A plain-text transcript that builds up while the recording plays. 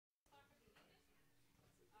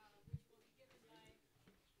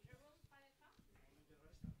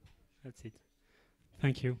That's it.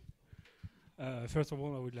 Thank you. First of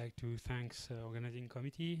all, I would like to thank the organizing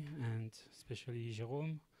committee and especially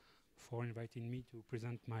Jérôme for inviting me to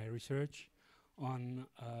present my research on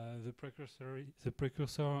the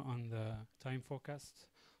precursor on the time forecast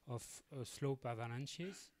of slope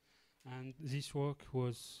avalanches. And this work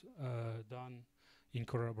was done in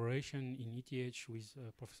collaboration in ETH with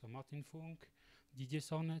Professor Martin Funk, Didier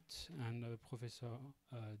Sornet, and Professor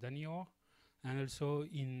Danior, and also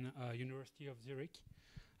in University of Zurich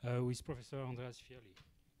with Professor Andreas Fierli.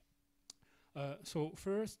 So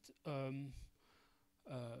first,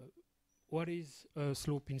 what is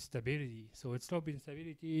slope instability? So slope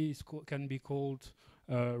instability is can be called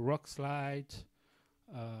rock slide,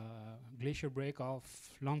 glacier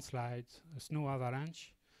break-off, landslide, snow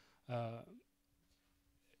avalanche.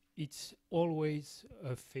 It's always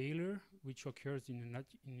a failure which occurs in a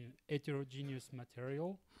heterogeneous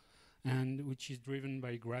material and which is driven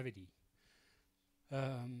by gravity.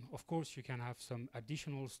 Of course, you can have some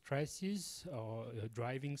additional stresses or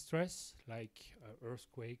driving stress like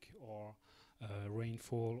earthquake or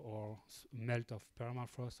rainfall or melt of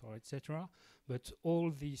permafrost or etc. But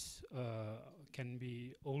all these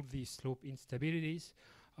all these slope instabilities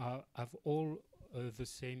have all the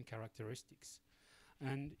same characteristics.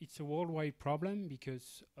 And it's a worldwide problem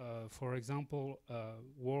because, for example,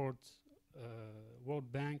 World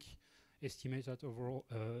Bank estimates that overall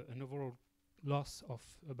an overall loss of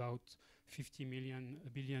about 50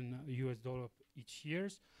 billion US dollar each year,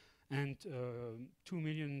 and 2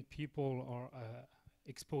 million people are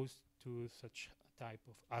exposed to such type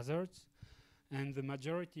of hazards, and the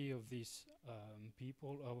majority of these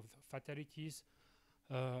people of fatalities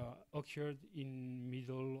occurred in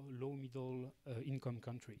low middle income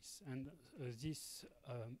countries. And these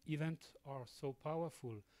events are so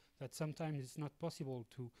powerful that sometimes it's not possible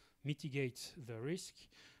to mitigate the risk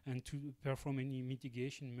and to perform any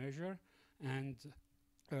mitigation measure. And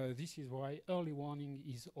this is why early warning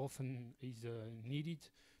is often needed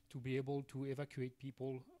to be able to evacuate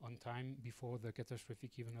people on time before the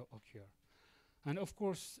catastrophic event occur. And of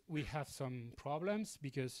course, we have some problems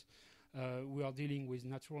because we are dealing with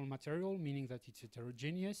natural material, meaning that it's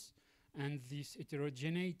heterogeneous, and this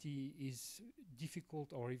heterogeneity is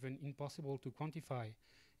difficult or even impossible to quantify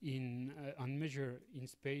and measure in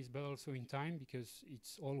space, but also in time, because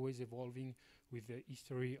it's always evolving with the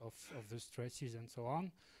history of the stresses and so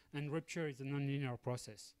on. And rupture is a nonlinear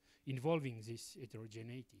process involving this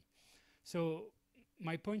heterogeneity. So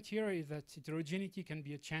my point here is that heterogeneity can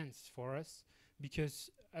be a chance for us, because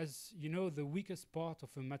as you know, the weakest part of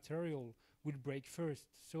a material will break first.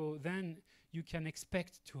 So then you can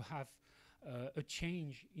expect to have a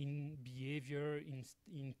change in behavior,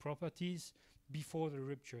 in properties before the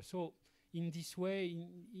rupture. So in this way,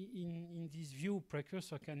 in this view,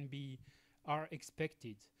 precursor are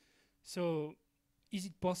expected. So is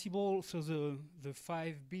it possible? So the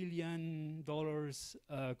 $5 billion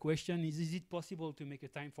question is it possible to make a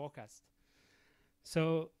time forecast?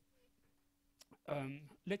 So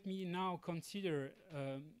let me now consider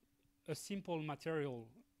a simple material,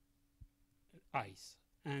 ice.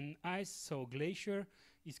 And ice, so glacier,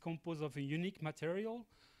 is composed of a unique material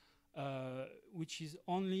which is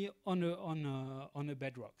only on a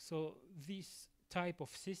bedrock. So this type of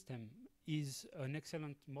system is an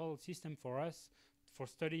excellent model system for us for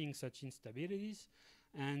studying such instabilities.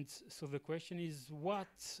 And so the question is,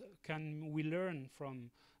 what can we learn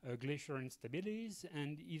from glacier instabilities,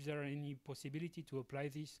 and is there any possibility to apply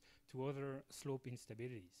this to other slope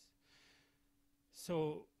instabilities?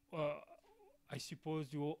 So I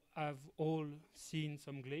suppose you have all seen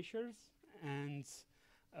some glaciers, and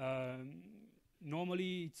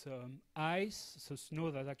normally it's ice, so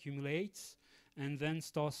snow that accumulates and then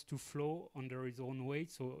starts to flow under its own weight,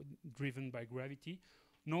 so driven by gravity.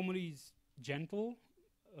 Normally it's gentle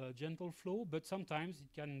flow, but sometimes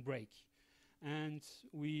it can break. And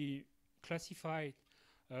we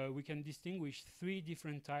can distinguish 3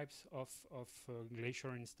 different types of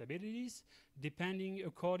glacier instabilities, depending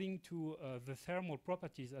according to the thermal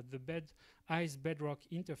properties at the ice bedrock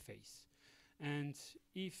interface. And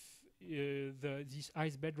if this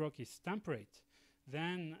ice bedrock is temperate,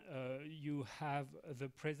 then you have the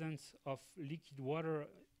presence of liquid water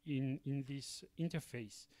in this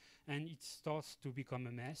interface, and it starts to become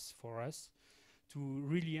a mess for us to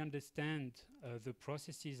really understand the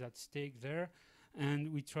processes at stake there.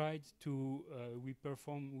 And we tried to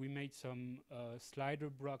we made some slider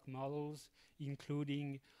block models,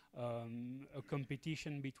 including a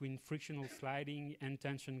competition between frictional sliding and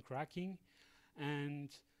tension cracking. And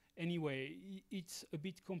Anyway, it's a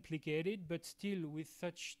bit complicated, but still with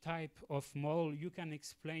such type of model, you can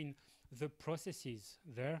explain the processes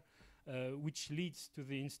there, which leads to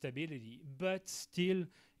the instability. But still,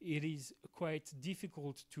 it is quite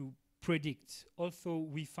difficult to predict. Also,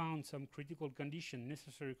 we found some critical condition,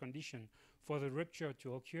 necessary condition for the rupture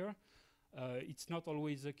to occur. It's not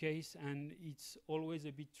always the case, and it's always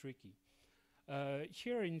a bit tricky.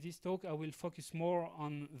 Here in this talk, I will focus more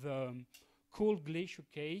on the cold glacier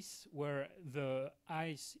case, where the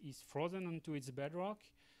ice is frozen onto its bedrock,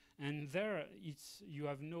 and there you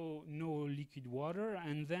have no liquid water,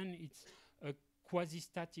 and then it's a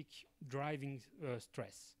quasi-static driving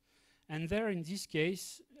stress. And there, in this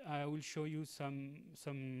case, I will show you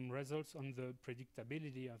some results on the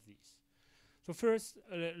predictability of this. So first,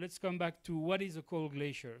 let's come back to what is a cold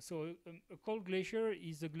glacier. So a cold glacier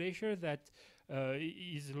is a glacier that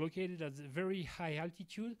is located at a very high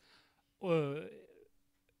altitude,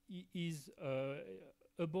 is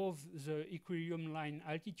above the equilibrium line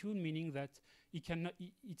altitude, meaning that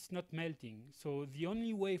it's not melting. So the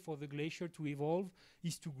only way for the glacier to evolve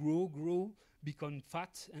is to grow, become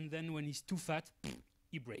fat, and then when it's too fat,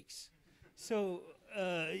 it breaks. So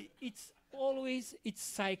it's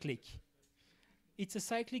cyclic. It's a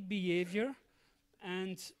cyclic behavior,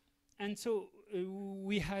 and so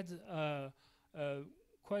we had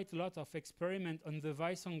quite a lot of experiment on the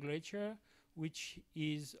Weissong Glacier, which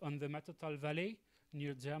is on the Mattertal Valley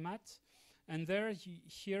near Zermatt. And there,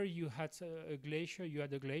 here you had a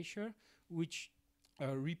glacier which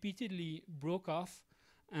repeatedly broke off.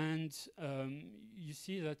 And you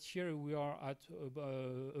see that here we are at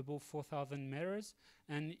above 4,000 meters.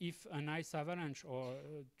 And if an ice avalanche or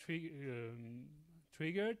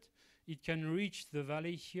triggered, it can reach the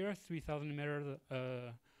valley here, 3,000 meters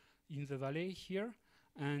in the valley here,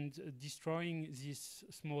 and destroying this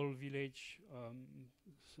small village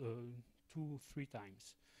 2-3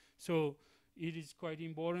 times. So it is quite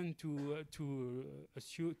important to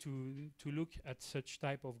look at such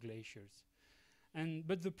type of glaciers.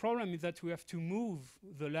 But the problem is that we have to move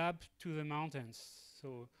the lab to the mountains.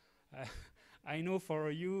 So I know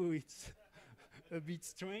for you it's a bit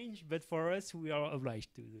strange, but for us we are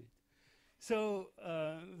obliged to do it. So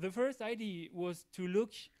the first idea was to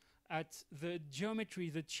look at the geometry,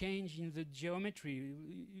 the change in the geometry.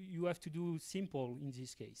 You have to do simple in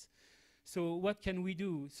this case. So what can we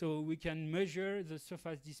do? So we can measure the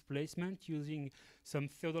surface displacement using some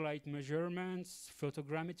theodolite measurements,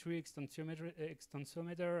 photogrammetry,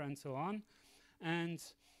 extensometer, and so on. And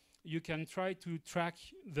you can try to track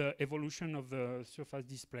the evolution of the surface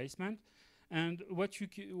displacement. And what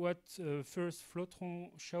first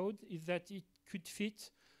Flottron showed is that it could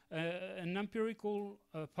fit an empirical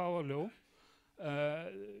power law,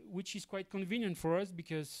 which is quite convenient for us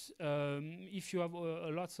because if you have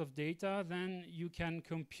lots of data, then you can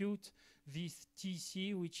compute this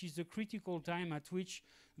TC, which is the critical time at which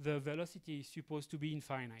the velocity is supposed to be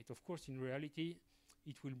infinite. Of course, in reality,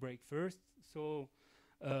 it will break first. So,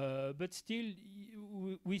 but still,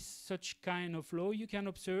 with such kind of law, you can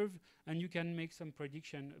observe and you can make some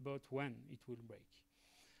prediction about when it will break.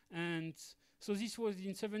 And so this was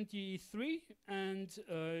in 73, and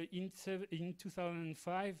in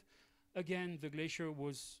 2005, again, the glacier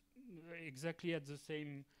was exactly at the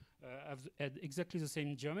same, had exactly the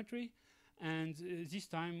same geometry. And this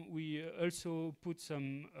time we also put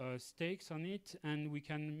some stakes on it, and we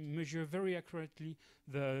can measure very accurately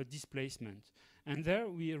the displacement. And there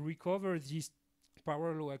we recover this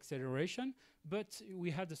power law acceleration, but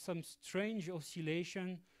we had some strange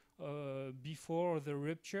oscillation before the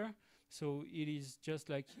rupture. So it is just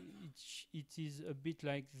like, it is a bit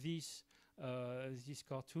like this, this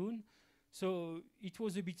cartoon. So it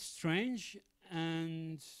was a bit strange,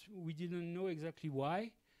 and we didn't know exactly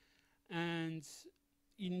why. And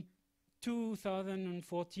in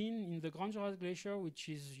 2014, in the Grand Jurassic Glacier, which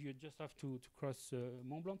is, you just have to cross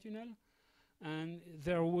Mont Blanc Tunnel, and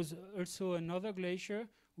there was also another glacier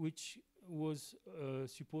which was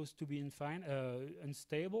supposed to be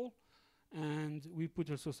unstable, and we put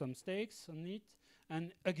also some stakes on it,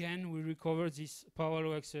 and again we recovered this power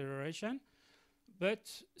law acceleration.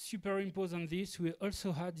 But superimposed on this, we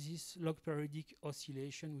also had this log periodic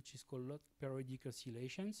oscillation, which is called log periodic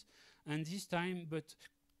oscillations, and this time, but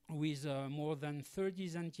with more than 30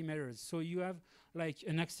 centimeters. So you have like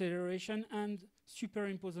an acceleration and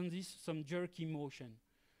superimposed on this some jerky motion.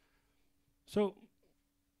 So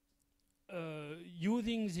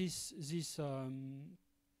using these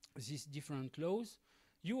different laws,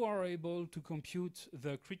 you are able to compute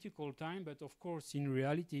the critical time, but of course, in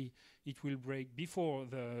reality, it will break before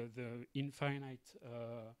the infinite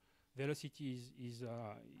velocity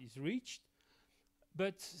is reached.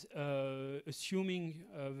 But assuming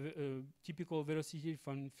typical velocity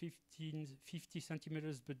from 50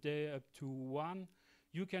 centimeters per day up to 1,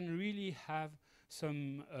 you can really have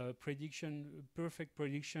some prediction, perfect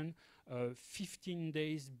prediction, 15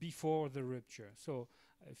 days before the rupture. So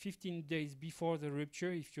 15 days before the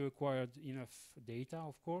rupture, if you acquired enough data,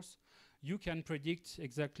 of course, you can predict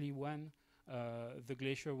exactly when the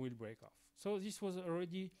glacier will break off. So this was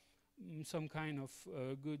already some kind of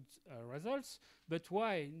good results, but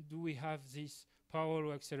why do we have this power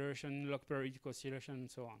law acceleration, log periodic oscillation,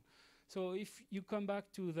 and so on? So if you come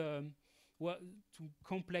back to the to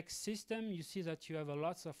complex system, you see that you have a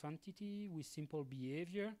lots of entity with simple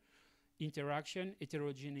behavior, interaction,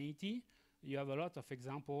 heterogeneity. You have a lot of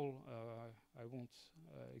example. I won't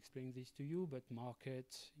explain this to you, but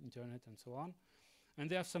market, internet, and so on. And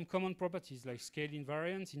they have some common properties like scale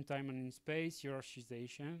invariance in time and in space,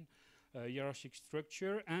 hierarchization, hierarchic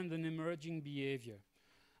structure, and an emerging behavior.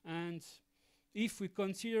 And if we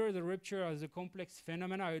consider the rupture as a complex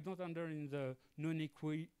phenomena, I don't enter in the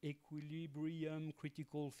non-equilibrium,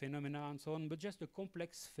 critical phenomena, and so on, but just a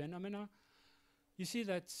complex phenomena, you see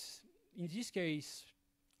that in this case,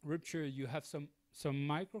 rupture, you have some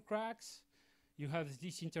micro cracks. You have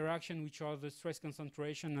this interaction, which are the stress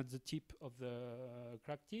concentration at the tip of the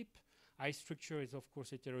crack tip. Ice structure is, of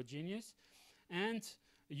course, heterogeneous. And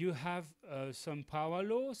you have some power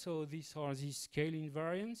law, so these are the scale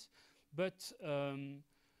invariants. But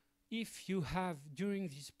if you have, during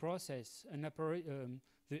this process, the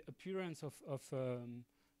appearance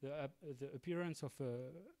of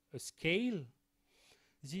a scale,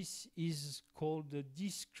 this is called the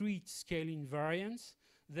discrete scale invariance.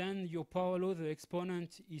 Then your power law, the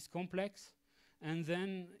exponent is complex, and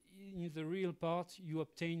then in the real part you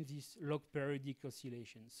obtain this log periodic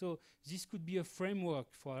oscillation. So this could be a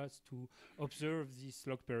framework for us to observe these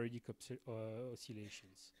log periodic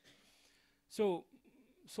oscillations. So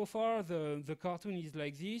far the cartoon is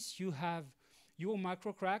like this. You have your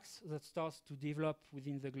micro cracks that starts to develop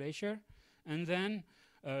within the glacier, and then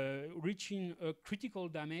reaching a critical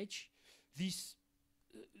damage, these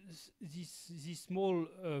small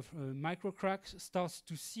micro cracks starts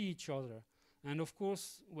to see each other. And of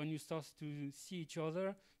course, when you start to see each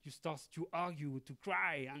other, you start to argue, to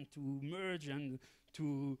cry, and to merge, and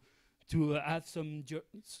to have some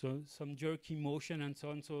jerky motion and so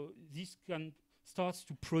on. So this starts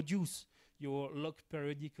to produce your log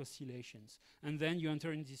periodic oscillations. And then you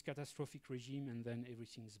enter in this catastrophic regime, and then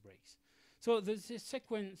everything breaks. So the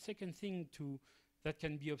second thing that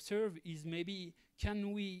can be observed is maybe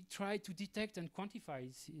can we try to detect and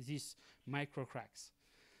quantify these micro cracks?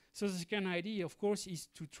 So the second idea, of course, is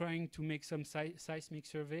to trying to make some seismic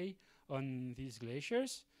survey on these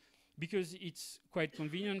glaciers, because it's quite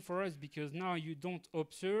convenient for us, because now you don't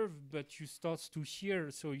observe, but you start to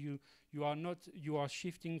hear. So you are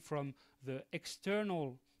shifting from the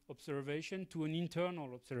external observation to an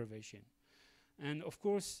internal observation. And of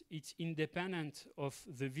course, it's independent of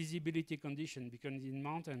the visibility condition, because in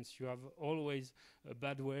mountains you have always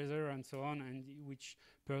bad weather and so on, and which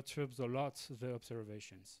perturbs a lot the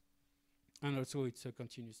observations. And also it's a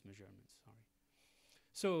continuous measurement, sorry.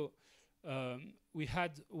 So we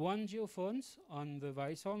had 1 geophones on the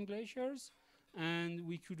Weisshorn glaciers, and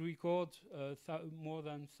we could record more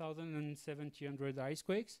than 1,700 ice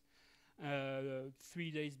quakes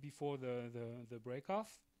 3 days before the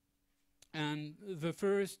break-off. And the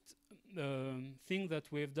first thing that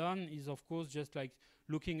we've done is, of course, just like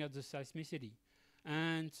looking at the seismicity.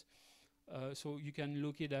 And so you can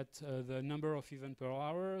look at the number of events per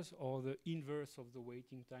hours, or the inverse of the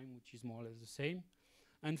waiting time, which is more or less the same.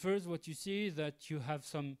 And first, what you see is that you have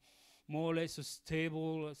some more or less a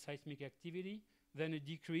stable seismic activity, then a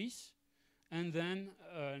decrease, and then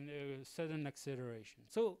a sudden acceleration.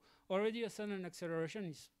 So already a sudden acceleration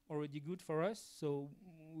is already good for us. So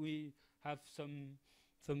we have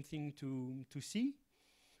something to see.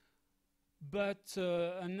 But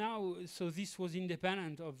and now, so this was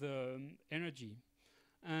independent of the energy.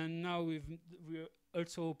 And now we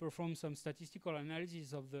also performed some statistical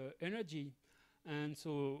analysis of the energy. And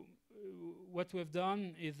so what we've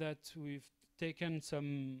done is that we've taken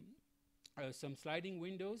some sliding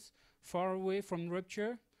windows far away from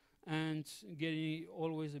rupture and getting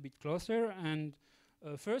always a bit closer. And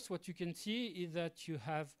first, what you can see is that you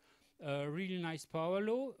have a really nice power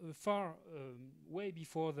law far way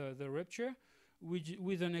before the rupture,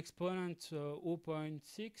 with an exponent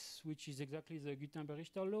 0.6, which is exactly the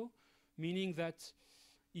Gutenberg-Richter law, meaning that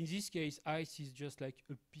in this case, ice is just like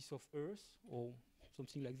a piece of earth or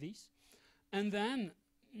something like this. And then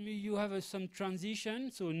you have some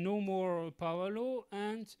transition, so no more power law,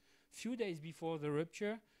 and few days before the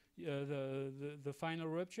rupture, the final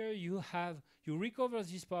rupture, you recover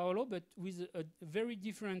this power law, but with a very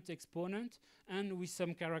different exponent and with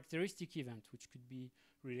some characteristic event, which could be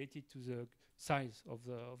related to the size of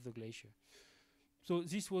the glacier. So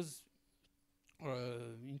this was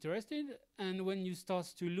interesting, and when you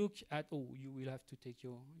start to look at, you will have to take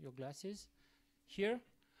your glasses here,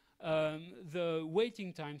 the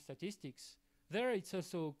waiting time statistics. There it's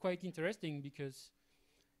also quite interesting because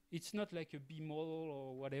it's not like a B model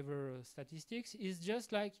or whatever statistics. It's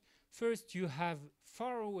just like first you have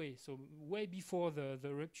far away, so way before the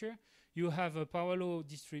rupture, you have a power law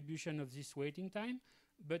distribution of this waiting time,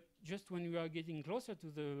 but just when you are getting closer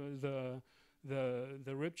to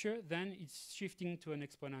the rupture, then it's shifting to an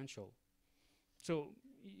exponential. So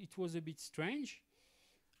it was a bit strange.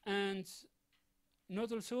 And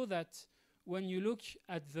note also that when you look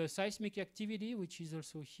at the seismic activity, which is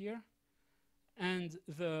also here, and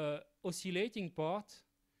the oscillating part,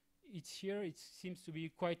 it's here, it seems to be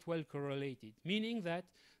quite well correlated, meaning that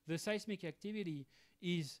the seismic activity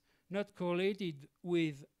is not correlated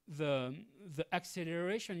with the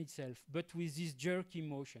acceleration itself, but with this jerky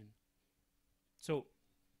motion. So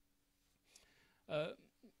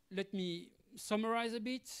let me summarize a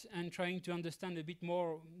bit and trying to understand a bit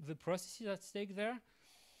more the processes at stake there.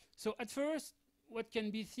 So at first, what can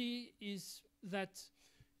be seen is that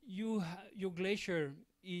your glacier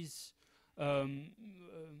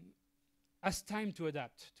has time to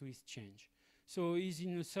adapt to its change. So he's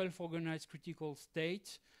in a self-organized critical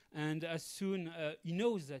state, and as soon he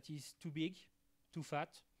knows that he's too big, too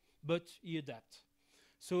fat, but he adapts.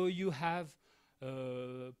 So you have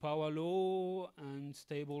power law and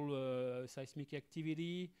stable seismic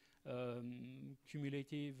activity,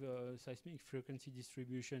 cumulative seismic frequency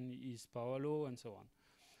distribution is power law, and so on.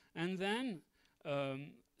 And then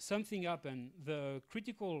something happened. The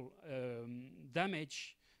critical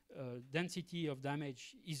damage, density of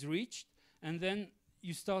damage is reached, and then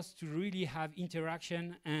you start to really have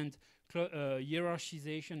interaction and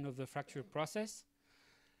hierarchization of the fracture process,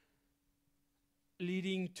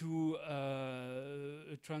 leading to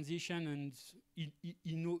a transition, and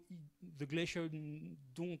the glacier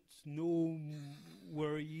don't know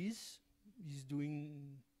where he is. He's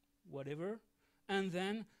doing whatever. And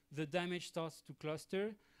then the damage starts to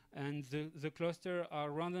cluster, and the cluster are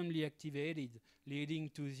randomly activated, leading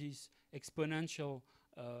to this exponential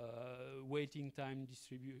waiting time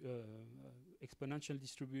exponential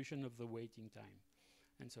distribution of the waiting time,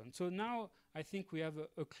 and so on. So now I think we have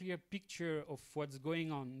a clear picture of what's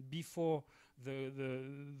going on before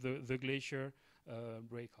the glacier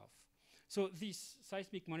break off. So this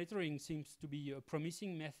seismic monitoring seems to be a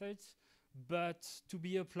promising method, but to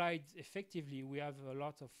be applied effectively, we have a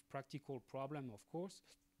lot of practical problem, of course.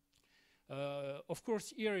 Of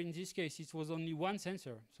course, here in this case, it was only one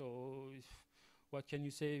sensor. So what can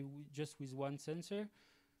you say just with one sensor?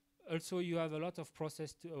 Also, you have a lot of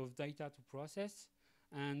data to process,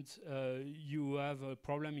 and you have a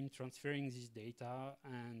problem in transferring this data,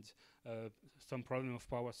 and some problem of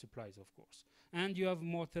power supplies, of course. And you have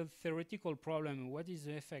more theoretical problem. What is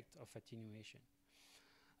the effect of attenuation?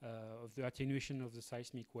 Of the attenuation of the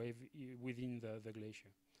seismic wave within the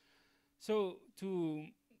glacier. So to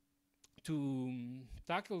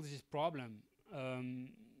tackle this problem,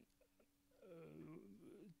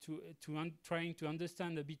 trying to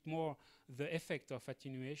understand a bit more the effect of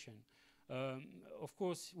attenuation. Of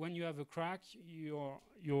course, when you have a crack,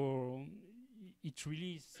 it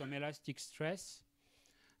releases some elastic stress,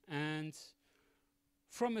 and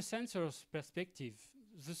from a sensor's perspective,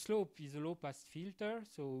 the slope is a low-pass filter,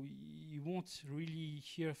 so you won't really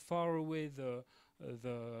hear far away the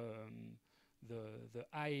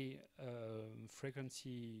high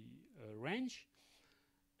frequency range.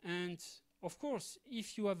 And of course,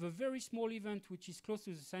 if you have a very small event which is close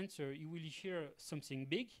to the sensor, you will hear something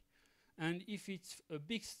big. And if it's a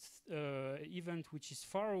big event which is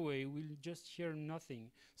far away, you will just hear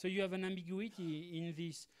nothing. So you have an ambiguity in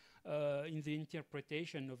this. In the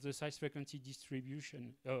interpretation of the size frequency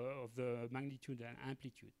distribution of the magnitude and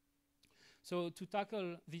amplitude. So to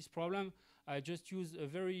tackle this problem, I just use a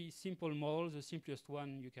very simple model, the simplest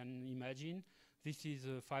one you can imagine. This is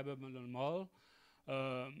a fiber bundle model.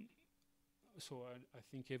 So I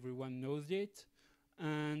think everyone knows it.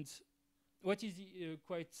 And what is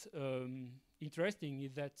quite interesting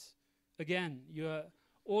is that, again,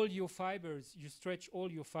 all your fibers, you stretch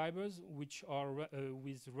all your fibers, which are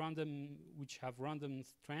which have random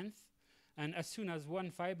strength, and as soon as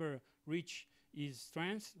one fiber reach its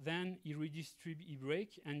strength, then he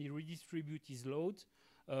break and he redistribute his load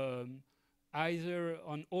either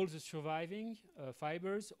on all the surviving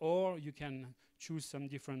fibers, or you can choose some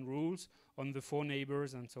different rules on the 4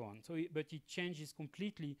 neighbors and so on. So, but it changes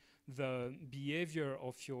completely the behavior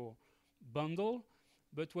of your bundle.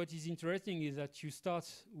 But what is interesting is that you start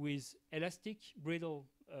with elastic, brittle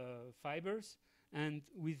fibers, and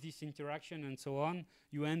with this interaction and so on,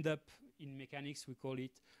 you end up, in mechanics we call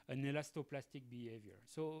it an elastoplastic behavior.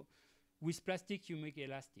 So with plastic you make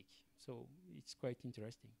elastic. So it's quite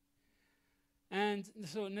interesting. And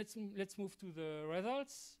so let's move to the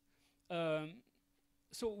results.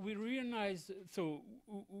 So we realized, so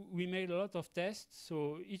we made a lot of tests.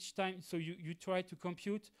 So each time, so you try to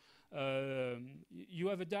compute, you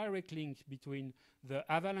have a direct link between the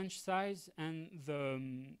avalanche size and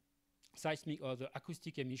the seismic or the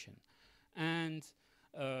acoustic emission. And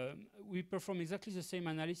we perform exactly the same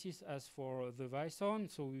analysis as for the Vison.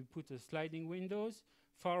 So we put a sliding windows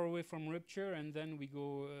far away from rupture, and then we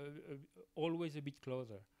go always a bit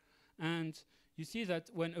closer. And you see that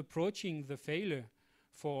when approaching the failure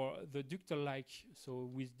for the ductal-like, so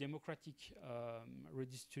with democratic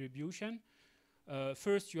redistribution,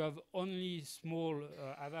 first you have only small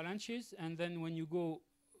avalanches, and then when you go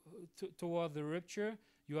toward the rupture,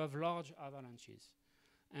 you have large avalanches.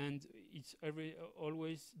 And it's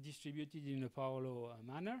always distributed in a parallel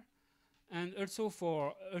manner. And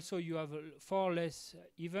also you have far less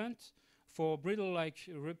event. For brittle-like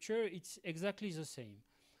rupture, it's exactly the same.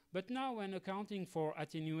 But now when accounting for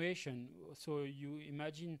attenuation, so you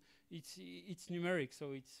imagine it's numeric,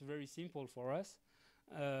 so it's very simple for us.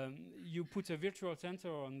 You put a virtual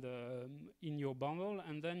sensor on in your bundle,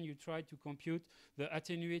 and then you try to compute the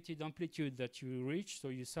attenuated amplitude that you reach. So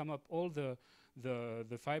you sum up all the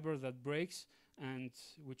fiber that breaks, and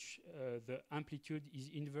which the amplitude is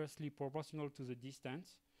inversely proportional to the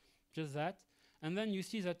distance, just that. And then you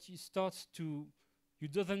see that it starts to, you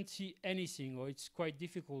doesn't see anything, or it's quite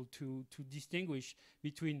difficult to distinguish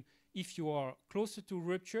between if you are closer to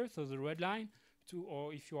rupture, so the red line,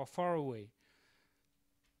 or if you are far away.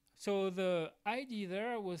 So the idea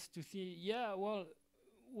there was to see, yeah, well,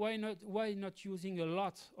 why not using a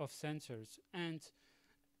lot of sensors, and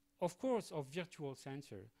of course of virtual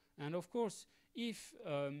sensor. And of course, if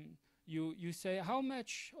you say how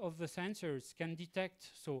much of the sensors can detect,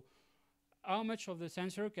 so how much of the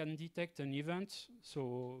sensor can detect an event,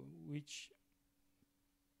 so which,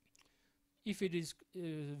 if it is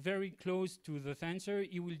very close to the sensor,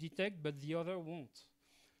 it will detect, but the other won't.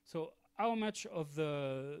 So how much of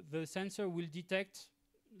the sensor will detect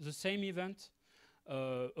the same event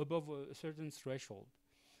above a certain threshold?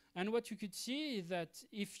 And what you could see is that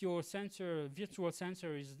if your sensor, virtual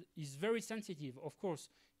sensor, is very sensitive, of course,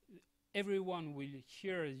 everyone will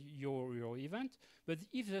hear your event. But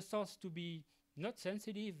if it starts to be not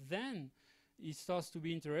sensitive, then it starts to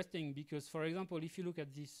be interesting, because, for example, if you look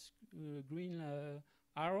at this green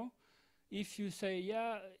arrow, if you say,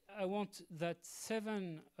 yeah, I want that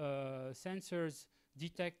 7 sensors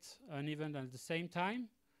detect an event at the same time,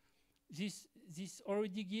 this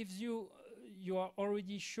already gives you, you are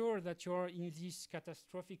already sure that you are in this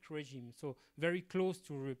catastrophic regime, so very close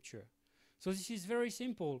to rupture. So this is very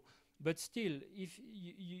simple, but still, if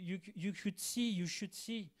you should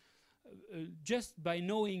see, just by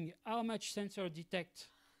knowing how much sensor detect,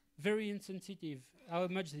 very insensitive, how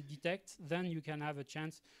much they detect, then you can have a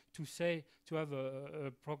chance to say, to have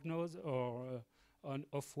a prognosis or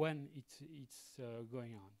of when it's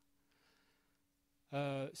going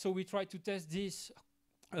on. So we try to test this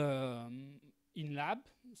in lab.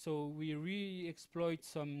 So we re-exploit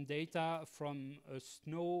some data from a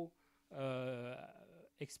snow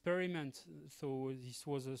experiment. So this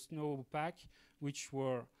was a snow pack which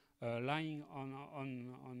were lying on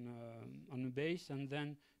a base, and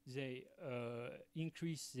then they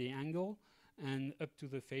increased the angle and up to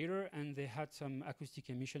the failure, and they had some acoustic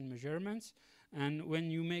emission measurements. And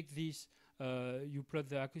when you make this, you plot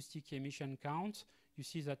the acoustic emission count, you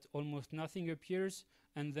see that almost nothing appears,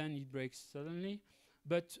 and then it breaks suddenly.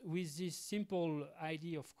 But with this simple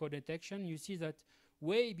idea of co-detection, you see that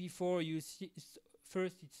way before you see,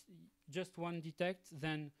 first it's just 1 detect,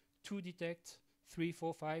 then 2 detect, 3,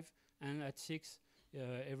 4, 5, and at 6,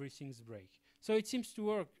 everything's break. So it seems to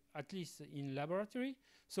work, at least in laboratory.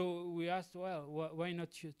 So we asked, well, why not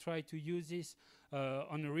try to use this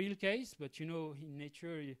on a real case? But you know, in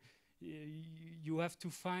nature, you have to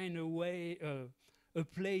find a way, a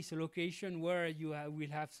place, a location where you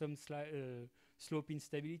will have some slope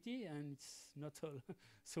instability, and it's not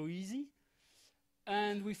so easy.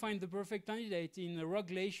 And we find the perfect candidate in a rock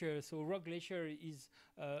glacier. So rock glacier is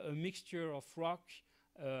a mixture of rock,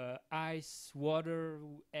 ice, water,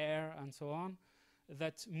 air, and so on.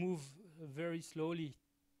 that move very slowly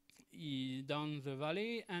down the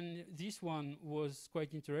valley, and this one was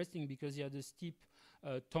quite interesting because it had a steep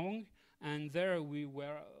tongue, and there we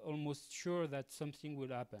were almost sure that something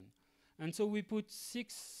would happen. And so we put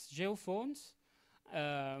 6 geophones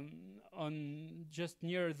on just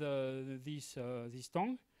near this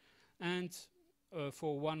tongue, and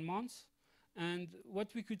for 1 month. And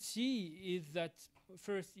what we could see is that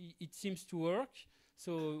first it seems to work.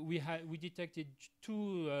 So we detected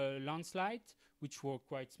 2 landslides, which were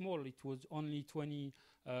quite small. It was only 20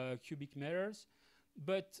 cubic meters.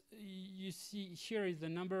 But you see here is the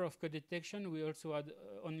number of co-detection. We also had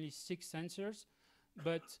only 6 sensors.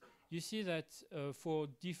 But you see that for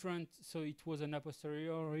different, so it was an a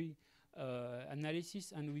posteriori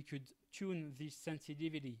analysis, and we could tune this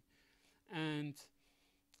sensitivity. And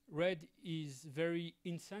red is very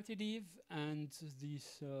insensitive, and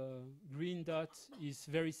this green dot is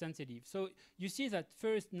very sensitive. So you see that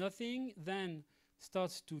first nothing, then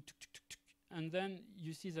starts to tuk, tuk, tuk, tuk, and then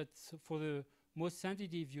you see that for the most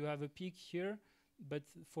sensitive you have a peak here, but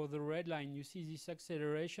for the red line you see this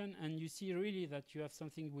acceleration, and you see really that you have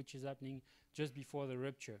something which is happening just before the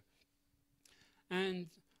rupture. And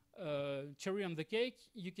cherry on the cake,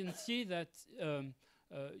 you can see that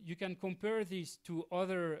you can compare this to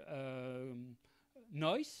other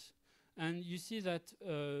noise, and you see that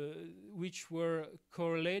which were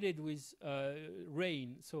correlated with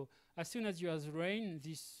rain. So as soon as you have rain,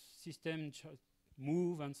 this system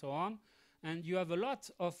move and so on, and you have a lot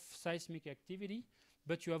of seismic activity,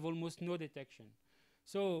 but you have almost no detection.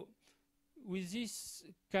 So with this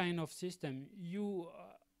kind of system, you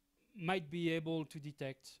might be able to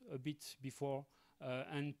detect a bit before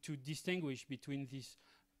and to distinguish between this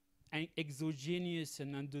exogenous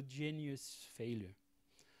and endogenous failure.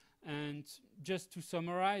 And just to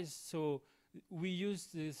summarize, so we use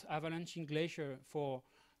this avalanching glacier for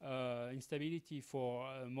instability for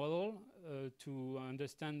a model to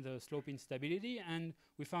understand the slope instability, and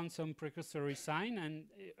we found some precursory sign, and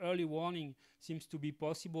early warning seems to be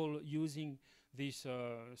possible using this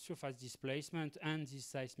surface displacement and this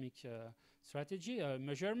seismic strategy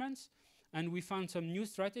measurements. And we found some new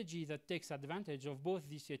strategy that takes advantage of both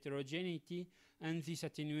this heterogeneity and this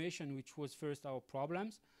attenuation, which was first our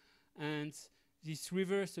problems. And this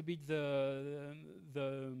reversed a bit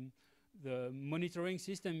the monitoring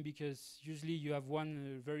system, because usually you have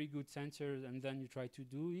one very good sensor and then you try to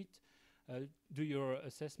do your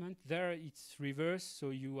assessment. There it's reversed,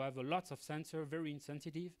 so you have a lot of sensor, very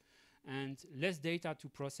insensitive, and less data to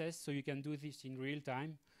process, so you can do this in real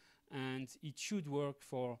time. And it should work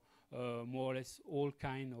for more or less all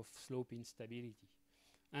kind of slope instability.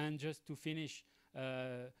 And just to finish,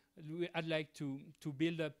 I'd like to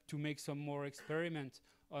build up to make some more experiment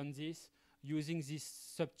on this, using this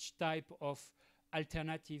such type of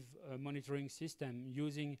alternative monitoring system,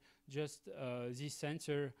 using just this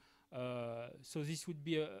sensor. So this would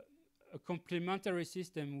be a complementary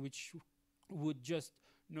system which would just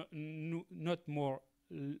not more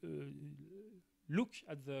look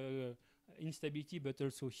at the instability, but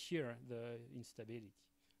also hear the instability.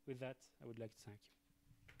 With that, I would like to thank you.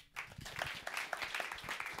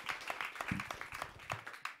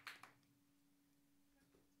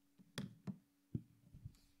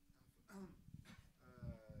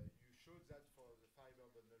 You showed that for the fiber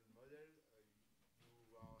bundle model,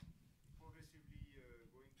 you are progressively going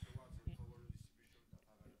towards the power distribution of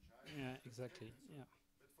avalanche. Yeah, exactly. Yeah.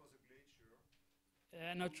 But for the glacier,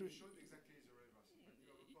 Not you showed exactly the reverse. You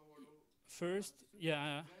have a power law first,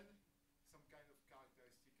 yeah. then some kind of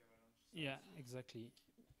characteristic avalanche. Yeah, exactly.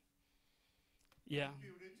 Yeah. Could be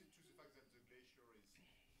related to the fact that the glacier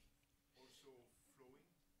is also flowing.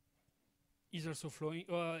 Is also flowing.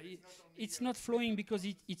 It's not not flowing because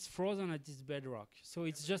it's frozen at its bedrock. So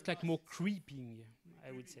it's just like more creeping,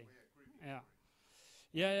 I would say. Yeah,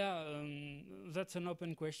 creeping. Yeah. That's an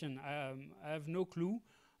open question. I have no clue.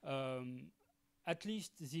 At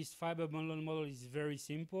least this fiber bundle model is very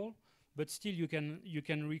simple, but still you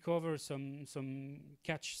can recover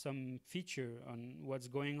catch some feature on what's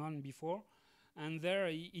going on before, and there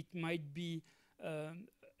it might be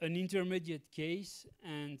an intermediate case.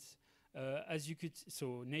 And as you could,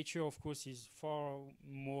 so nature of course is far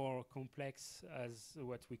more complex as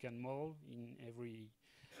what we can model in every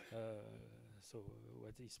so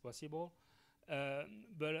what is possible,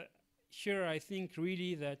 but here I think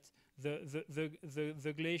really that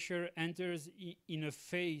the glacier enters in a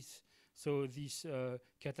phase, so this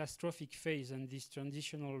catastrophic phase and this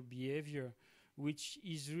transitional behavior, which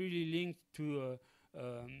is really linked to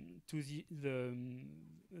the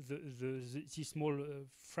small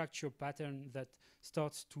fracture pattern that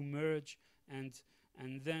starts to merge and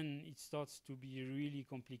and then it starts to be really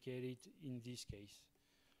complicated in this case.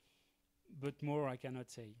 But more I cannot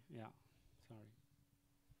say. Yeah, sorry.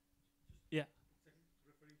 Yeah. Exactly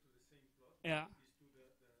referring to the same plot. Yeah. Is to the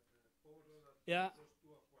power law that Yeah. refers to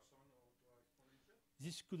a Poisson or to a exponential.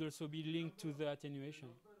 This could also be linked to the attenuation.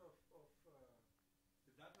 The number of the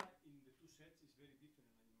data in the two sets is very different,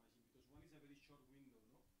 I imagine, because one is a very short window,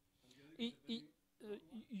 no? And the other is a very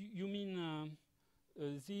long one. You mean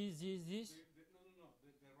this? No.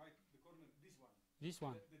 The right, the corner, this one. This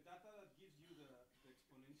one. The data that gives you the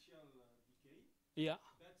exponential decay. Yeah.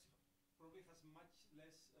 That's probably has much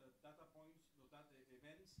less data points, or data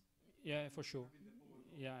events. Yeah, for sure.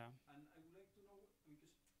 Yeah. And I would like to know,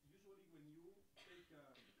 because usually when you take well,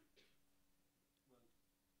 I'm not sure,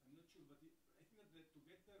 but I think that to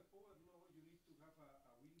get the power law, you need to have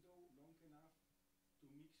a window long enough to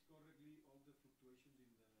mix correctly all the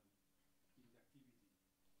fluctuations in the activity.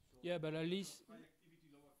 So Yeah, but at least high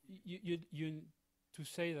activity, low activity. you to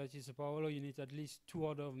say that it's a power law, you need at least 2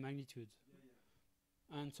 order of magnitude.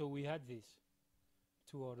 Yeah. And so we had this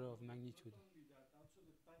 2 order of magnitude. Not only that, also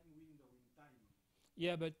the time window in time.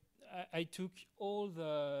 Yeah, but I took all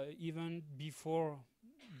the event before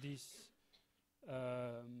this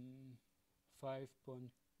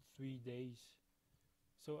 5.3 days.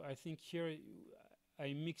 So I think here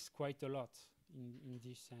I mix quite a lot in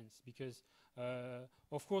this sense, because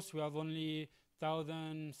of course we have only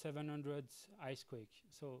 1,700 ice quake.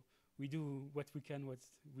 So we do what we can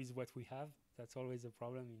with what we have. That's always a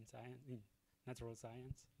problem in science, in natural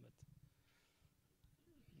science. But I had a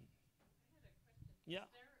question. yeah. Is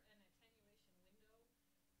there an attenuation window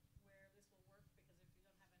where this will work? Because if you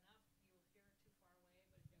don't have enough, you'll hear it too far away, but if you have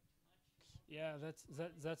too much, you won't. Yeah, that's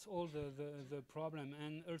all the problem.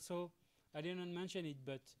 And also, I didn't mention it,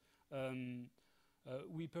 but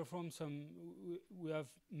we performed some. We have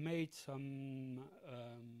made some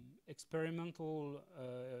experimental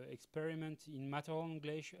experiment in Matterhorn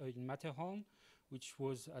glacier in Matterhorn, which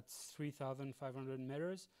was at 3,500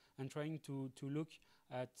 meters, and trying to look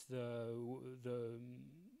at the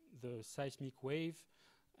seismic wave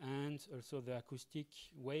and also the acoustic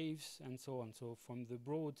waves and so on. So from the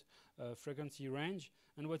broad frequency range,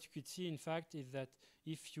 and what you could see, in fact, is that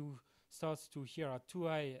if you start to hear at too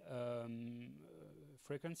high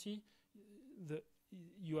frequency,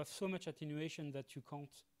 you have so much attenuation that you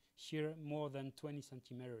can't hear more than 20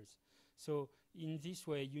 centimeters. So in this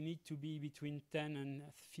way, you need to be between 10 and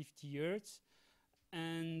 50 hertz,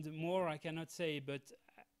 and more I cannot say, but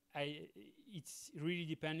it's really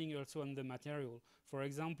depending also on the material. For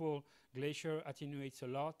example, glacier attenuates a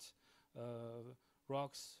lot,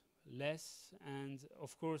 rocks less, and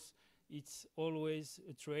of course it's always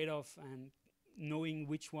a trade-off, and knowing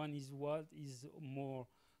which one is what is more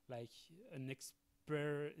like an experience,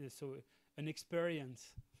 so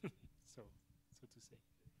to say.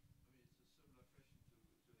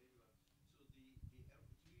 I mean, it's a similar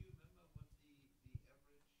question to Evelyn. So do you remember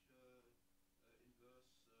what the average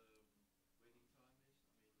inverse waiting time is?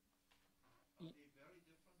 I mean, are they very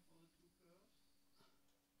different for the two curves?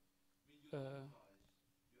 I mean, you normalize,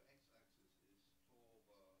 your x-axis is tau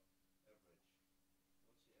over average. What's the average? Do you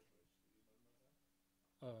remember that?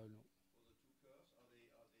 No. For the two curves, are they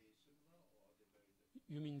similar or are they very different?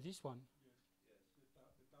 You mean this one? Yes. Yes. The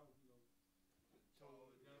tau low. The tau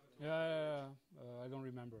Yeah, I don't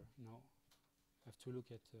remember. No, I have to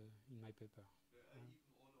look at in my paper. even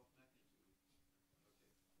order of magnitude. Okay.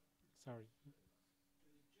 Sorry. It just shifts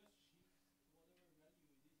whatever value it is. It just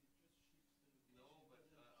shifts the location. No, but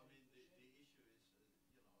I mean the issue is, you know, we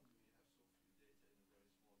have so few data in a very small time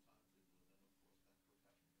window. Then of course that could happen.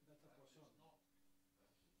 That's a Perhaps Poisson. it's not. Perhaps it's not. I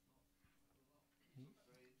don't know. Hmm. Looks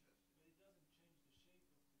very interesting. But it doesn't change the shape of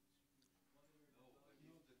the distribution. Whatever No, the but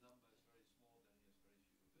value. if the number is very small, then he has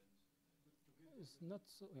very few events. But to get It's not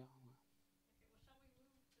so. Yeah.